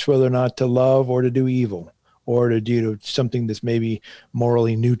choice whether or not to love or to do evil or to do something that's maybe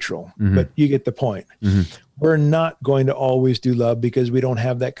morally neutral. But you get the point. We're not going to always do love because we don't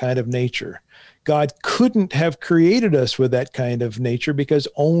have that kind of nature. God couldn't have created us with that kind of nature because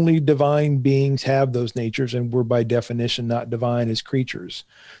only divine beings have those natures, and we're by definition not divine as creatures.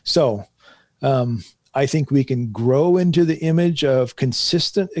 So I think we can grow into the image of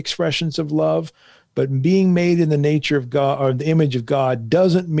consistent expressions of love, but being made in the nature of God or the image of God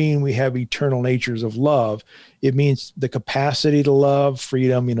doesn't mean we have eternal natures of love. It means the capacity to love,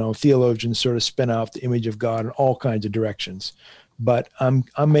 freedom. Theologians sort of spin out the image of God in all kinds of directions. But I'm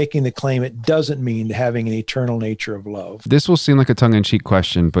making the claim it doesn't mean having an eternal nature of love. This will seem like a tongue-in-cheek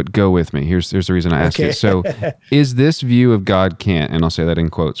question, but go with me. Here's the reason I ask it. So is this view of God can't, and I'll say that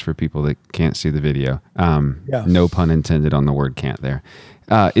in quotes for people that can't see the video, no pun intended on the word can't there.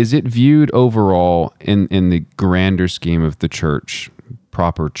 Is it viewed overall in the grander scheme of the church,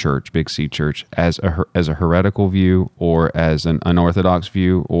 proper church, Big C church, as a heretical view or as an unorthodox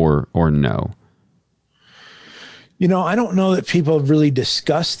view or no? I don't know that people have really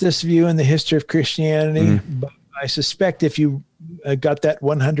discussed this view in the history of Christianity, but I suspect if you got that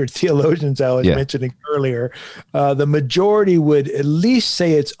 100 theologians I was mentioning earlier, the majority would at least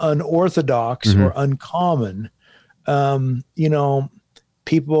say it's unorthodox or uncommon.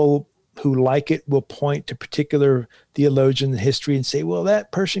 People who like it will point to particular theologian history and say, well,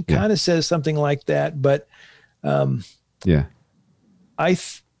 that person kind of says something like that. But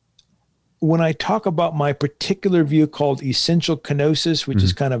when I talk about my particular view called essential kenosis, which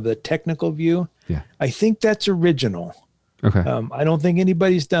is kind of the technical view, I think that's original. Okay. I don't think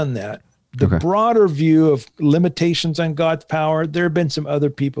anybody's done that. The broader view of limitations on God's power, there have been some other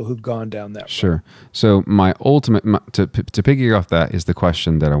people who've gone down that road. Sure. So my ultimate, to piggyback off that is the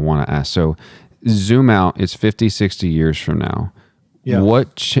question that I want to ask. So zoom out, it's 50, 60 years from now. Yeah.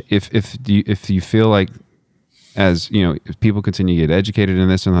 What, if you feel like, as if people continue to get educated in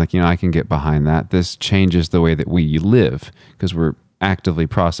this and I can get behind that, this changes the way that we live because we're actively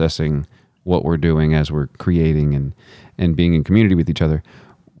processing what we're doing as we're creating and being in community with each other.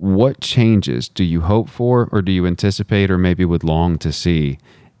 What changes do you hope for or do you anticipate or maybe would long to see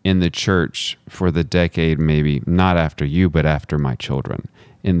in the church for the decade, maybe not after you, but after my children?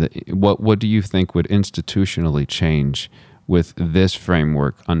 What do you think would institutionally change with this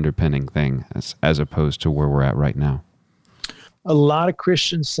framework underpinning thing as opposed to where we're at right now? A lot of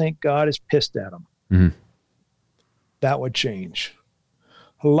Christians think God is pissed at them. That would change.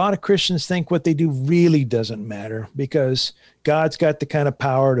 A lot of Christians think what they do really doesn't matter because God's got the kind of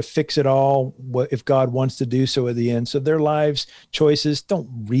power to fix it all if God wants to do so at the end. So their lives choices don't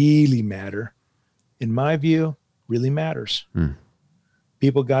really matter. In my view, really matters.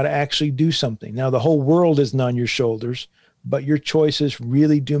 People got to actually do something. Now, the whole world isn't on your shoulders, but your choices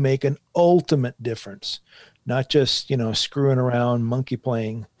really do make an ultimate difference, not just, screwing around, monkey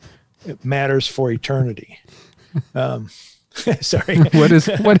playing. It matters for eternity. Sorry. What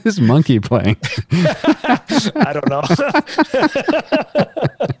is monkey playing? I don't know.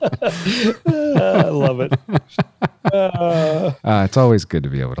 I love it. It's always good to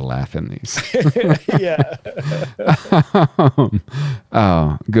be able to laugh in these. Yeah.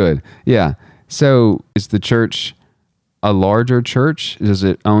 Oh, good. Yeah. So is the church a larger church, does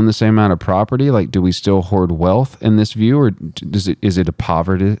it own the same amount of property? Like, do we still hoard wealth in this view, or is it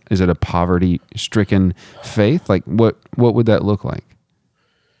a poverty stricken faith? Like, what would that look like?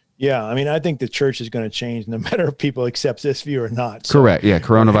 Yeah, I mean, I think the church is going to change no matter if people accept this view or not. So. Correct. Yeah,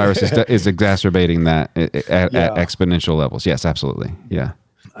 coronavirus is exacerbating that at exponential levels. Yes, absolutely. Yeah.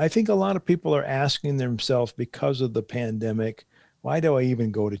 I think a lot of people are asking themselves because of the pandemic, why do I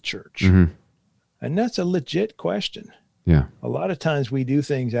even go to church? Mm-hmm. And that's a legit question. Yeah. A lot of times we do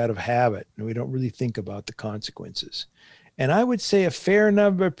things out of habit and we don't really think about the consequences. And I would say a fair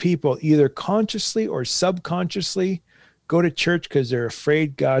number of people, either consciously or subconsciously, go to church because they're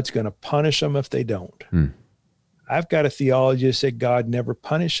afraid God's going to punish them if they don't. I've got a theology that said God never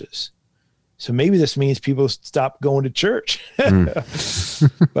punishes. So maybe this means people stop going to church.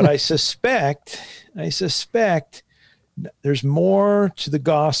 But I suspect there's more to the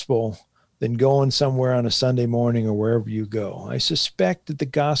gospel than going somewhere on a Sunday morning or wherever you go. I suspect that the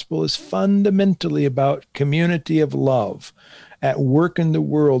gospel is fundamentally about community of love at work in the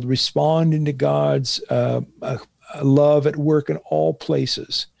world, responding to God's love at work in all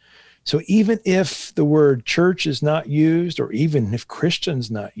places. So even if the word church is not used, or even if Christian's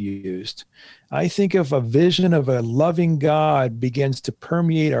not used, I think if a vision of a loving God begins to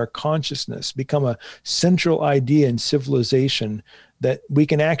permeate our consciousness, become a central idea in civilization, that we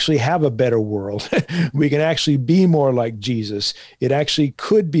can actually have a better world. We can actually be more like Jesus. It actually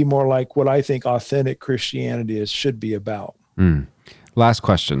could be more like what I think authentic Christianity should be about. Last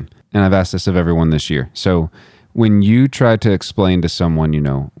question, and I've asked this of everyone this year. So when you try to explain to someone,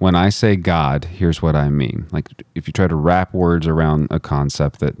 when I say God, here's what I mean. Like, if you try to wrap words around a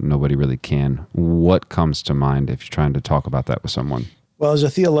concept that nobody really can, what comes to mind if you're trying to talk about that with someone? Well, as a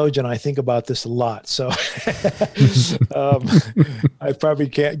theologian, I think about this a lot. So I probably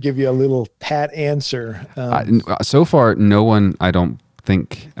can't give you a little pat answer. So far, no one, I don't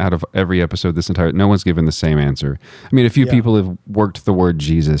think, out of every episode no one's given the same answer. I mean, a few people have worked the word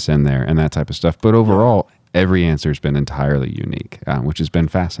Jesus in there and that type of stuff. But overall, every answer has been entirely unique, which has been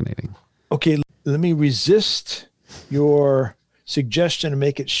fascinating. Okay, let me resist your suggestion and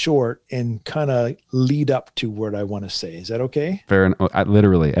make it short and kind of lead up to what I want to say. Is that okay? Fair enough.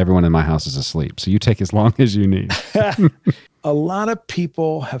 Literally, everyone in my house is asleep, so you take as long as you need. A lot of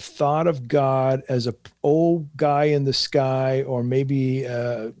people have thought of God as an old guy in the sky, or maybe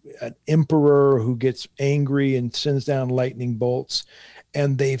an emperor who gets angry and sends down lightning bolts.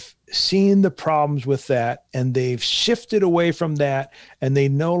 And they've seen the problems with that, and they've shifted away from that, and they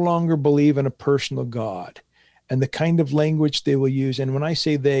no longer believe in a personal God and the kind of language they will use. And when I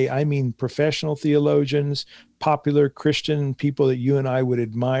say they, I mean professional theologians, popular Christian people that you and I would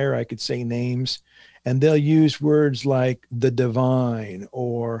admire. I could say names, and they'll use words like the divine,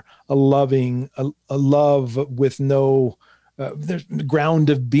 or a loving, a love with no there's the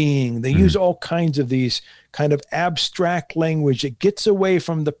ground of being. They use all kinds of these kind of abstract language that gets away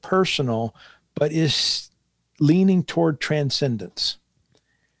from the personal, but is leaning toward transcendence.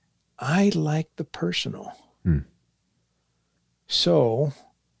 I like the personal. So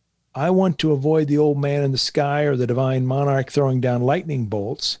I want to avoid the old man in the sky or the divine monarch throwing down lightning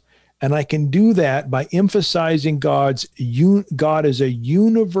bolts. And I can do that by emphasizing God as a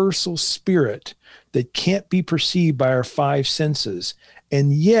universal spirit that can't be perceived by our five senses,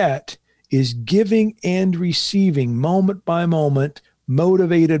 and yet is giving and receiving moment by moment,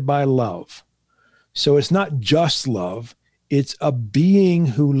 motivated by love. So it's not just love, it's a being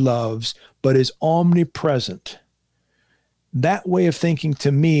who loves, but is omnipresent. That way of thinking,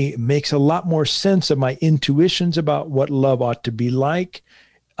 to me, makes a lot more sense of my intuitions about what love ought to be like.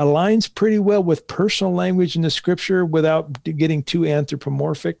 Aligns pretty well with personal language in the scripture without getting too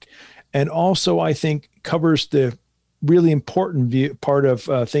anthropomorphic. And also, I think, covers the really important part of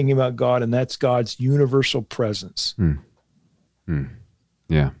thinking about God, and that's God's universal presence.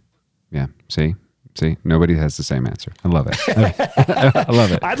 Yeah. See, nobody has the same answer. I love it. I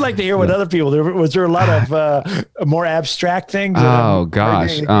love it. I'd like to hear what other people do. Was there a lot of more abstract things? Oh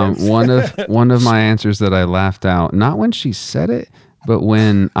gosh, one of my answers that I laughed out, not when she said it, but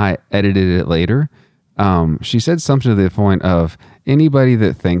when I edited it later. She said something to the point of, anybody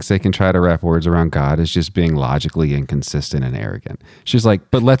that thinks they can try to wrap words around God is just being logically inconsistent and arrogant. She's like,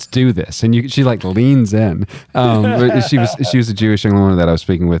 but let's do this. And she like leans in. She was a Jewish young woman that I was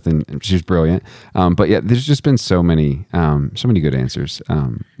speaking with, and she was brilliant. But yeah, there's just been so many good answers.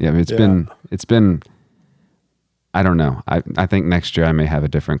 It's been, I don't know. I think next year I may have a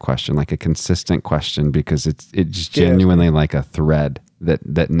different question, like a consistent question, because it's genuinely like a thread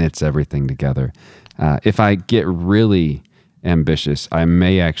that knits everything together. If I get really ambitious. I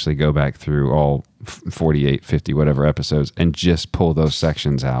may actually go back through all 48, 50, whatever episodes and just pull those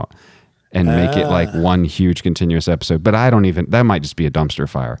sections out and make it like one huge continuous episode. But that might just be a dumpster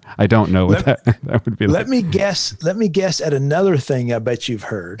fire. I don't know what that would be like. Let me guess at another thing I bet you've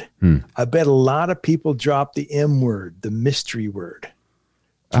heard. I bet a lot of people drop the M word, the mystery word.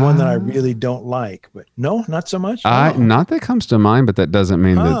 It's one that I really don't like, but no, not so much. Not that comes to mind, but that doesn't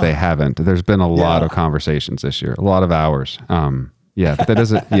mean that they haven't. There's been a lot of conversations this year, a lot of hours. But that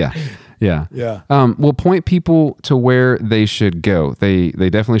doesn't, Yeah. We'll point people to where they should go. They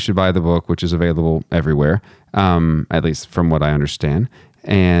definitely should buy the book, which is available everywhere, at least from what I understand.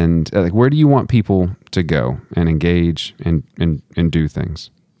 And where do you want people to go and engage and do things?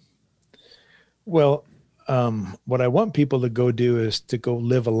 Well, what I want people to go do is to go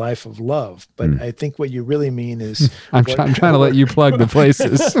live a life of love. But I think what you really mean is... I'm trying to let you plug the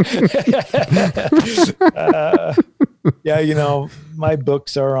places. My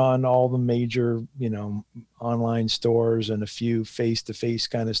books are on all the major, online stores and a few face-to-face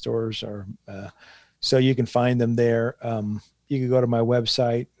kind of stores. So you can find them there. You can go to my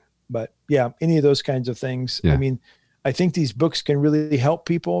website. But yeah, any of those kinds of things. Yeah. I mean, I think these books can really help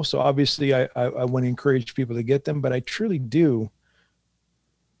people. So obviously I want to encourage people to get them, but I truly do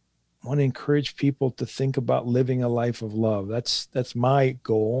want to encourage people to think about living a life of love. That's my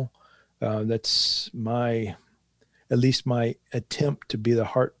goal. That's at least my attempt to be the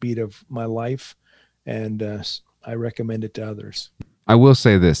heartbeat of my life. And I recommend it to others. I will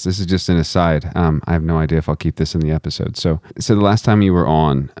say this is just an aside. I have no idea if I'll keep this in the episode. So the last time you were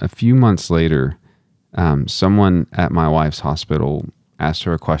on, a few months later, someone at my wife's hospital asked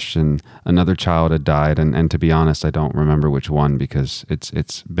her a question. Another child had died, and to be honest, I don't remember which one because it's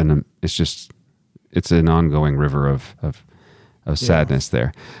an ongoing river of sadness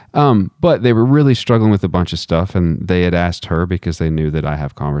there. But they were really struggling with a bunch of stuff, and they had asked her because they knew that I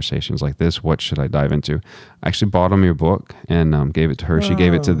have conversations like this. What should I dive into? I actually bought them your book and gave it to her. She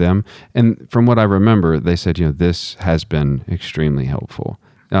gave it to them, and from what I remember, they said, this has been extremely helpful.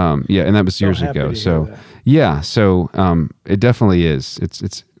 And that was years ago. So it definitely is.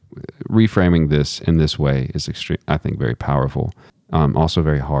 It's reframing this in this way is extreme. I think very powerful. Also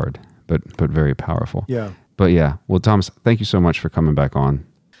very hard, but very powerful. Yeah. But yeah. Well, Thomas, thank you so much for coming back on.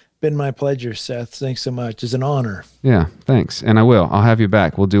 Been my pleasure, Seth. Thanks so much. It's an honor. Yeah, thanks. And I'll have you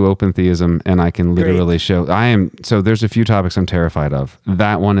back. We'll do open theism, and I can literally show. So there's a few topics I'm terrified of.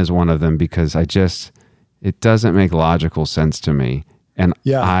 That one is one of them because it doesn't make logical sense to me. And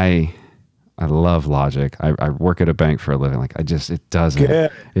I love logic. I work at a bank for a living. It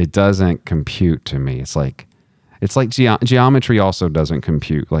doesn't compute to me. It's like geometry also doesn't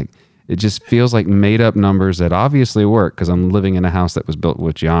compute. It just feels like made up numbers that obviously work because I'm living in a house that was built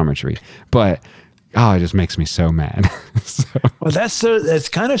with geometry. But it just makes me so mad. Well, that's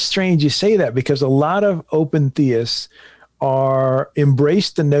kind of strange you say that because a lot of open theists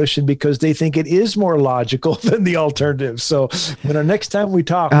embrace the notion because they think it is more logical than the alternative. So when next time we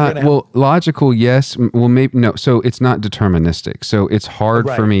talk, logical, yes. Well, maybe no. So it's not deterministic. So it's hard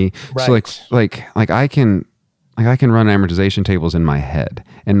for me. Right. So like I can run amortization tables in my head,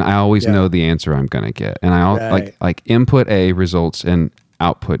 and I always know the answer I'm going to get. And like input A results in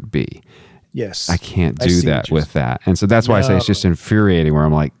output B. Yes, I can't do that with that, and so that's why I say it's just infuriating. Where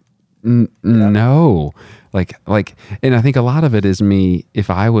I'm like, no. And I think a lot of it is me. If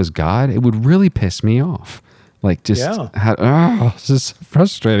I was God, it would really piss me off. This is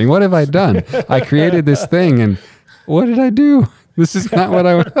frustrating. What have I done? I created this thing, and what did I do? This is not what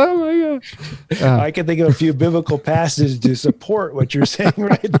I want. Oh my gosh. I can think of a few biblical passages to support what you're saying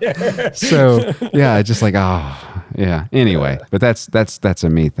right there. So yeah, just anyway, but that's a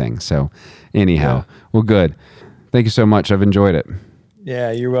me thing. So anyhow, well, good. Thank you so much. I've enjoyed it.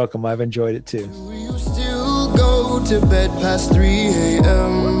 Yeah, you're welcome. I've enjoyed it too. You still go to bed past 3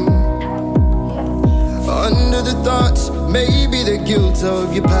 a.m. Under the thoughts, maybe the guilt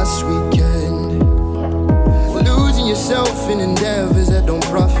of your past weekend. Losing yourself in endeavors that don't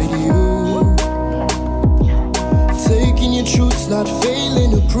profit you. Taking your truths, not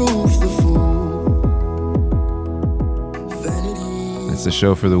failing to prove the fool. Vanity. That's the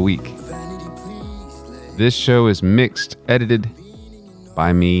show for the week. This show is mixed, edited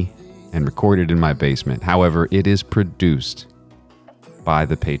by me, and recorded in my basement. However, it is produced by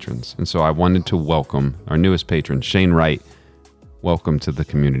the patrons. And so I wanted to welcome our newest patron, Shane Wright. Welcome to the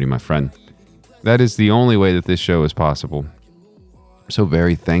community, my friend. That is the only way that this show is possible. I'm so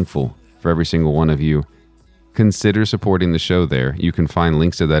very thankful for every single one of you. Consider supporting the show there. You can find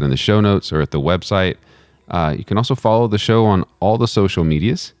links to that in the show notes or at the website. You can also follow the show on all the social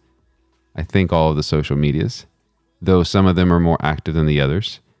medias. I think all of the social medias. though some of them are more active than the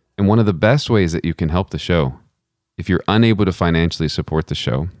others. And one of the best ways that you can help the show, if you're unable to financially support the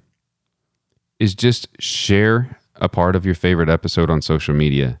show, is just share a part of your favorite episode on social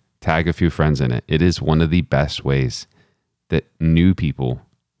media. Tag a few friends in it. It is one of the best ways that new people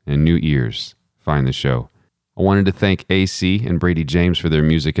and new ears find the show. I wanted to thank AC and Brady James for their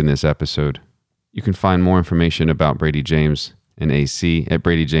music in this episode. You can find more information about Brady James and AC at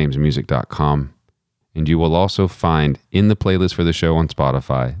bradyjamesmusic.com. And you will also find in the playlist for the show on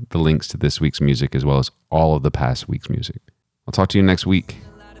Spotify the links to this week's music as well as all of the past week's music. I'll talk to you next week.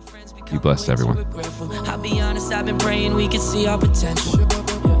 Be blessed, everyone. I'll be honest, I've been praying we could see our potential.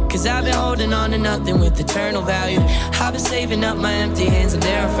 Cause I've been holding on to nothing with eternal value. I've been saving up my empty hands and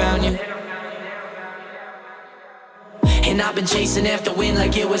there I found you. And I've been chasing after wind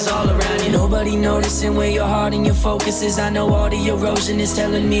like it was all around you. Nobody noticing where your heart and your focus is. I know all the erosion is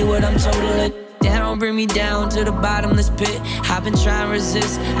telling me what I'm totally down. Bring me down to the bottomless pit. I've been trying to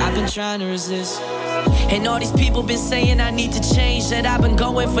resist, I've been trying to resist. And all these people been saying I need to change, that I've been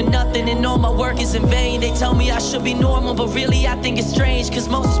going for nothing and all my work is in vain. They tell me I should be normal, but really I think it's strange. Cause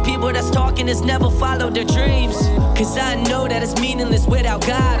most people that's talking has never followed their dreams. Cause I know that it's meaningless without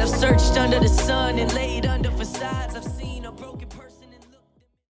God. I've searched under the sun and laid under facades. I've seen a broken person.